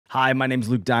Hi, my name is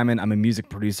Luke Diamond. I'm a music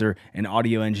producer and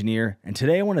audio engineer, and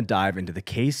today I want to dive into the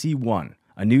KC1,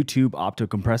 a new tube opto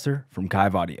compressor from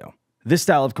Kiive Audio. This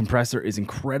style of compressor is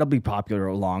incredibly popular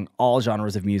along all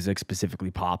genres of music,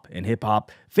 specifically pop and hip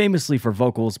hop, famously for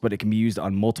vocals, but it can be used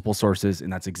on multiple sources,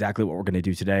 and that's exactly what we're going to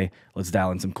do today. Let's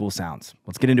dial in some cool sounds.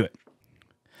 Let's get into it.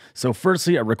 So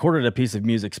firstly, I recorded a piece of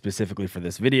music specifically for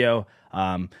this video.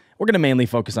 We're going to mainly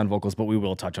focus on vocals, but we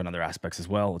will touch on other aspects as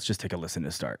well. Let's just take a listen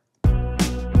to start.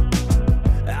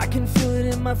 I can feel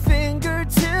it in my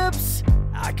fingertips.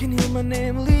 I can hear my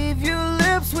name leave your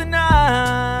lips when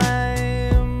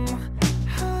I'm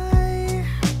high.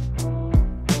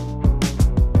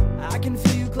 I can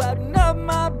feel you clouding up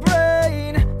my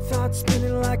brain, thoughts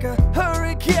spinning like a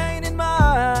hurricane in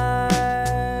my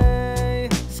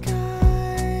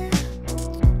sky.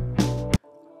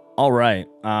 All right.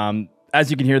 As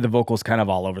you can hear, the vocal's kind of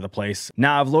all over the place.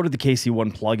 Now I've loaded the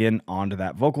KC1 plugin onto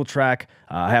that vocal track.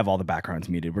 I have all the backgrounds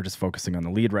muted. We're just focusing on the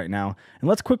lead right now. And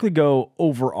let's quickly go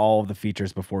over all of the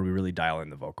features before we really dial in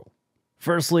the vocal.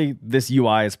 Firstly, this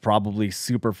UI is probably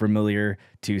super familiar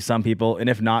to some people. And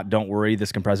if not, don't worry.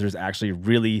 This compressor is actually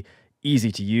really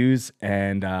easy to use.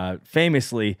 And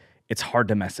famously, it's hard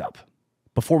to mess up.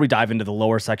 Before we dive into the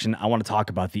lower section, I want to talk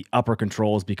about the upper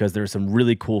controls because there are some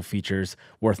really cool features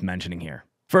worth mentioning here.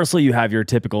 Firstly, you have your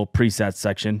typical presets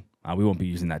section. We won't be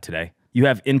using that today. You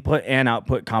have input and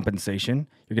output compensation.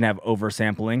 You're going to have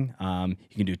oversampling.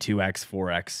 You can do 2x,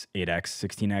 4x, 8x,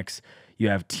 16x. You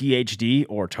have THD,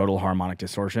 or total harmonic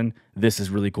distortion. This is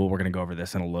really cool. We're going to go over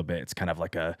this in a little bit. It's kind of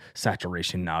like a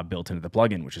saturation knob built into the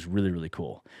plugin, which is really, really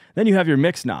cool. Then you have your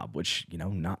mix knob, which,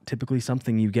 not typically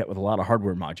something you get with a lot of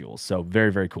hardware modules. So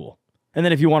very, very cool. And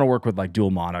then if you want to work with like dual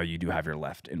mono, you do have your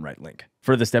left and right link.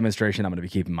 For this demonstration, I'm going to be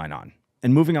keeping mine on.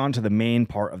 And moving on to the main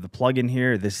part of the plugin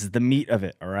here, this is the meat of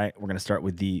it, all right? We're going to start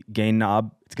with the gain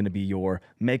knob. It's going to be your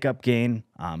makeup gain.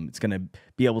 It's going to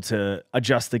be able to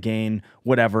adjust the gain,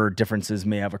 whatever differences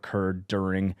may have occurred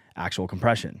during actual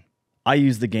compression. I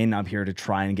use the gain knob here to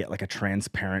try and get like a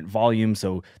transparent volume,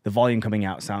 so the volume coming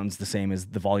out sounds the same as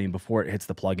the volume before it hits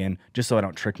the plugin, just so I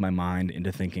don't trick my mind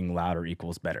into thinking louder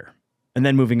equals better. And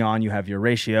then moving on, you have your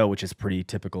ratio, which is pretty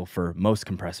typical for most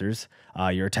compressors,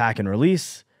 your attack and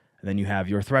release. And then you have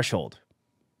your threshold.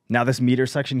 Now this meter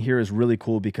section here is really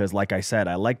cool because, like I said,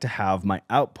 I like to have my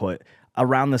output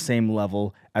around the same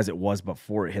level as it was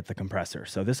before it hit the compressor.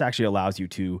 So this actually allows you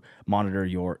to monitor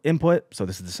your input. So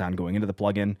this is the sound going into the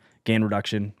plugin, gain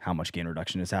reduction, how much gain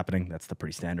reduction is happening. That's the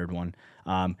pretty standard one.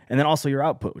 And then also your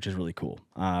output, which is really cool.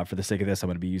 For the sake of this, I'm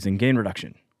going to be using gain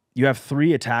reduction. You have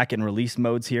 3 attack and release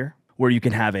modes here, where you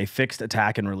can have a fixed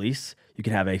attack and release. You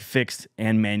can have a fixed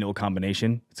and manual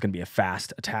combination. It's going to be a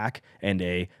fast attack and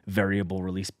a variable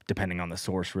release depending on the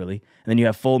source, really. And then you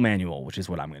have full manual, which is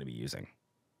what I'm going to be using.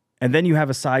 And then you have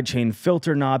a sidechain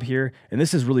filter knob here. And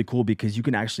this is really cool because you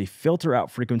can actually filter out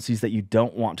frequencies that you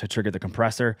don't want to trigger the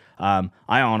compressor. I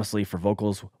honestly, for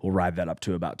vocals, will ride that up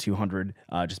to about 200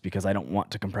 just because I don't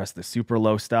want to compress the super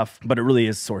low stuff, but it really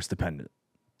is source dependent.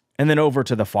 And then over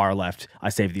to the far left, I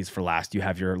saved these for last. You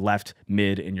have your left,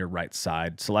 mid, and your right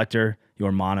side selector.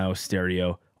 Your mono,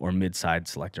 stereo, or mid side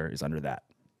selector is under that.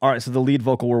 All right, so the lead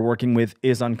vocal we're working with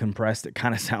is uncompressed. It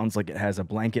kind of sounds like it has a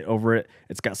blanket over it.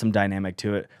 It's got some dynamic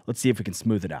to it. Let's see if we can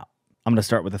smooth it out. I'm going to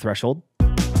start with the threshold.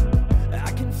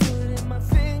 I can feel it in my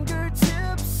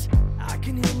fingertips. I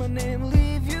can hear my name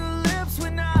leave your lips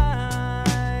when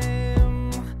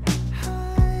I'm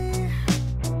high.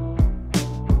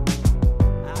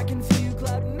 I can feel you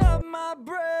clouding up my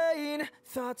brain,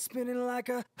 thoughts spinning like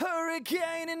a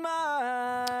hurricane in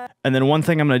my... And then one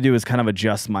thing I'm going to do is kind of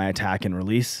adjust my attack and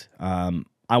release. I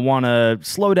want to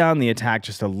slow down the attack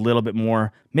just a little bit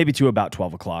more, maybe to about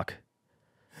 12 o'clock.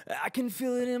 I can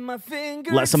feel it in my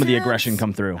fingertips. Let some of the aggression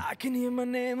come through. I can hear my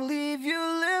name leave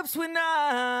your lips when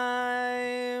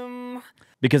I'm...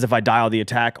 Because if I dial the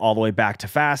attack all the way back to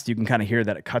fast, you can kind of hear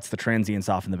that it cuts the transients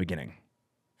off in the beginning.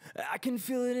 I can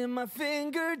feel it in my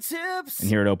fingertips. And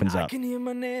here it opens up. I can hear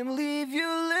my name leave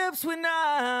your lips when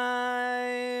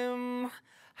I'm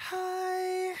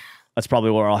high. That's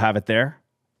probably where I'll have it there.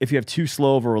 If you have too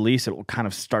slow of a release, it will kind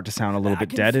of start to sound a little bit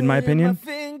dead, in my opinion.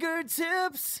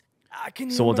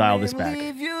 So we'll dial this back.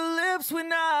 Leave your lips when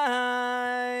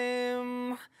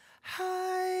I'm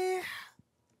high.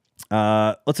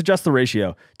 Let's adjust the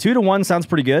ratio. 2 to 1 sounds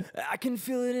pretty good. I can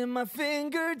feel it in my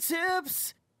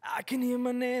fingertips. I can hear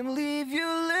my name leave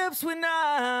your lips when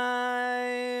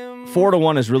I'm 4 to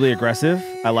 1 is really aggressive.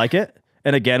 I like it.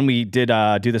 And again, we did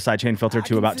do the sidechain filter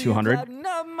to about 200.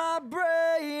 Up my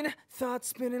brain, thoughts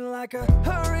spinning like a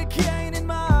hurricane in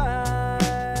my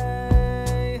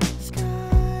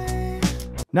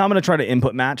Now I'm going to try to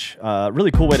input match.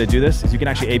 Really cool way to do this is you can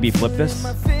actually A/B flip this.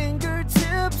 My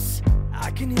fingertips, I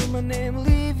can hear my name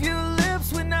leave your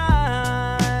lips when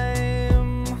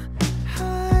I'm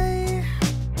high.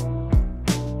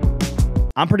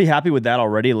 I'm pretty happy with that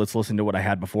already. Let's listen to what I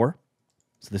had before.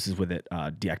 So this is with it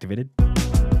deactivated.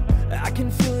 I can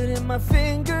feel it in my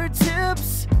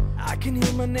fingertips. I can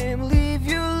hear my name leave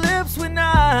your lips when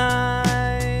I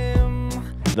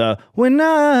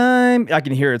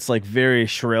can hear it's like very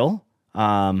shrill,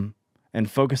 and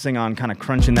focusing on kind of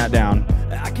crunching that down.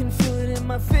 I can feel it in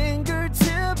my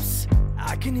fingertips.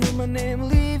 I can hear my name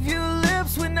leave your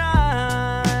lips when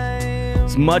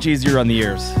It's much easier on the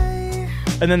ears.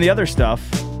 And then the other stuff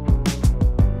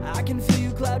I can feel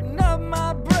you clouding up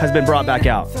my brain. has been brought back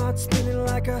out. Thoughts spinning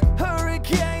like a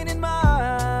hurricane in my eye.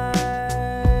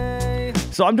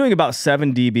 So I'm doing about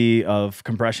 7 dB of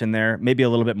compression there, maybe a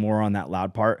little bit more on that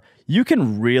loud part. You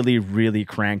can really, really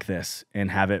crank this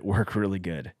and have it work really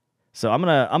good. So I'm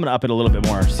gonna up it a little bit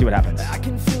more, see what happens. I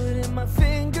can feel it in my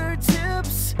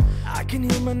fingertips. I can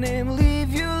hear my name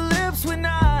leave your lips when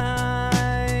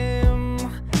I'm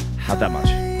Not that much.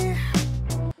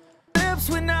 lips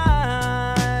when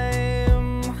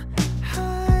I'm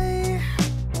high.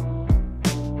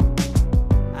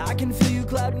 I can feel you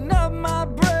clouding up my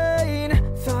brain.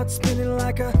 Thoughts spinning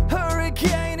like a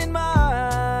hurricane in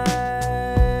my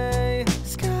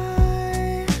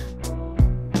sky.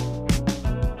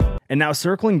 And now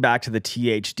circling back to the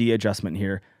THD adjustment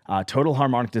here, total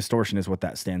harmonic distortion is what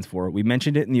that stands for. We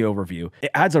mentioned it in the overview.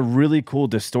 It adds a really cool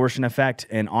distortion effect,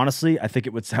 and honestly, I think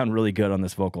it would sound really good on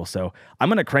this vocal. So I'm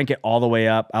gonna crank it all the way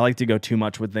up. I like to go too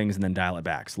much with things and then dial it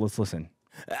back. So let's listen.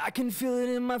 I can feel it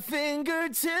in my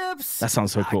fingertips. That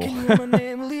sounds so cool. I can hear my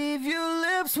name leave your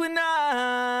lips when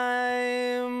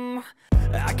I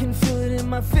can feel it in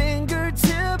my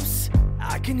fingertips.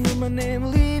 I can hear my name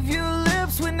leave your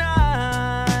lips when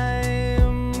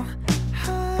I'm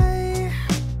high.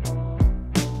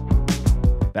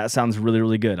 That sounds really,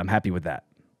 really good. I'm happy with that.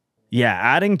 Yeah,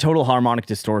 adding total harmonic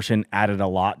distortion added a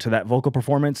lot to that vocal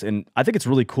performance, and I think it's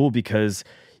really cool because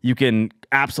you can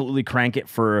absolutely crank it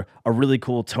for a really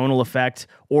cool tonal effect,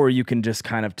 or you can just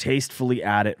kind of tastefully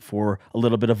add it for a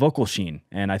little bit of vocal sheen,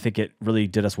 and I think it really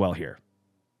did us well here.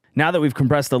 Now that we've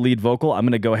compressed the lead vocal, I'm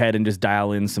going to go ahead and just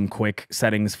dial in some quick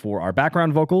settings for our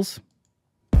background vocals.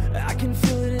 I can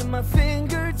feel it in my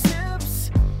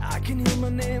fingertips. I can hear my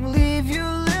name leave your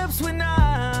lips when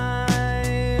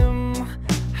I'm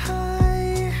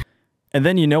high. And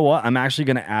then you know what? I'm actually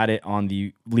going to add it on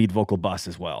the lead vocal bus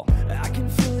as well. I can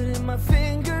feel it in my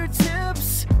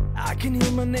fingertips. I can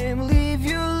hear my name leave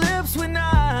your lips when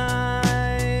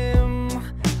I'm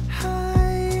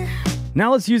high.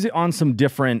 Now let's use it on some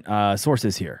different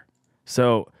sources here.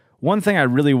 So one thing I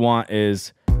really want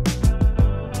is,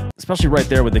 especially right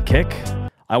there with the kick,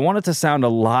 I want it to sound a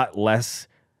lot less.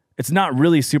 It's not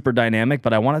really super dynamic,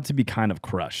 but I want it to be kind of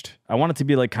crushed. I want it to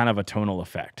be like kind of a tonal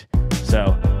effect.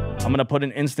 So I'm going to put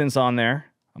an instance on there.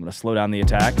 I'm going to slow down the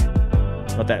attack.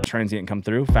 Let that transient come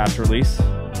through. Fast release.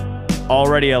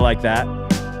 Already I like that.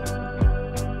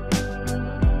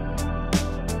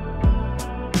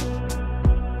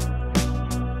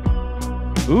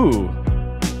 Ooh.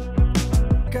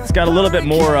 It's got a little bit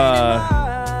more,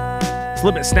 it's a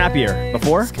little bit snappier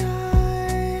before.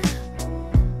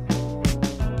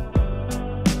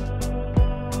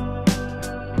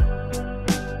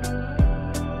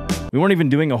 We weren't even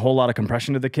doing a whole lot of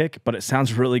compression to the kick, but it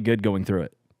sounds really good going through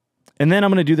it. And then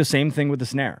I'm going to do the same thing with the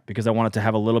snare because I want it to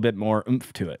have a little bit more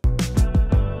oomph to it.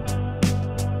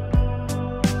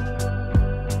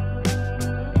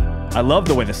 I love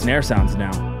the way the snare sounds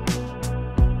now.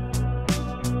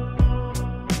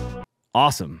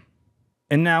 Awesome.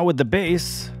 And now with the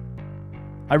bass,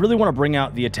 I really want to bring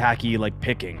out the attacky like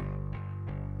picking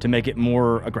to make it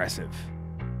more aggressive.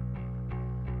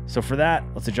 So for that,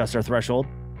 let's adjust our threshold.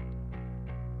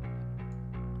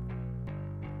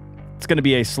 It's going to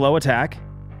be a slow attack.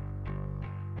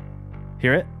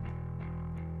 Hear it?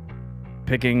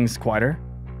 Picking's quieter.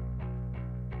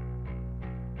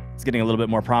 It's getting a little bit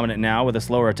more prominent now with a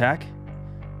slower attack.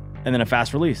 And then a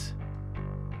fast release.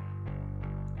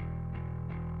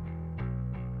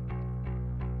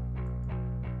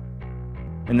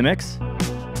 In the mix.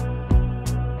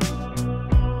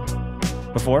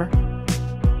 Before.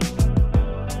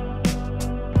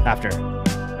 After.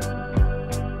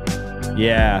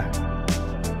 Yeah.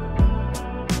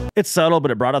 It's subtle,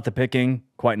 but it brought out the picking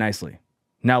quite nicely.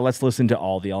 Now let's listen to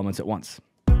all the elements at once.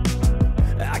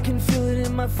 I can feel it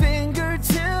in my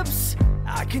fingertips.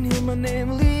 I can hear my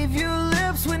name leave your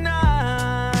lips when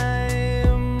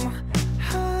I'm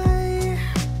high.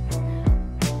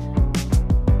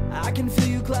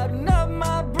 clouding up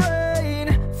my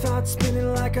brain, thoughts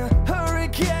spinning like a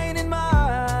hurricane in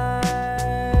my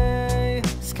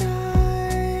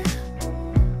sky.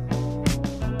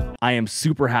 I am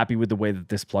super happy with the way that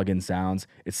this plugin sounds.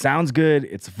 It sounds good,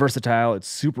 it's versatile, it's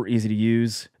super easy to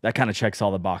use. That kind of checks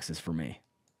all the boxes for me.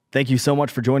 Thank you so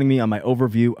much for joining me on my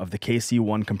overview of the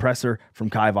KC1 compressor from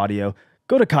Kiive Audio.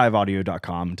 Go to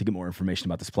kiiveaudio.com to get more information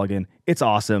about this plugin. It's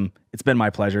awesome. It's been my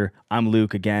pleasure. I'm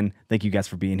Luke again. Thank you guys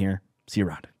for being here. See you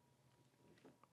around.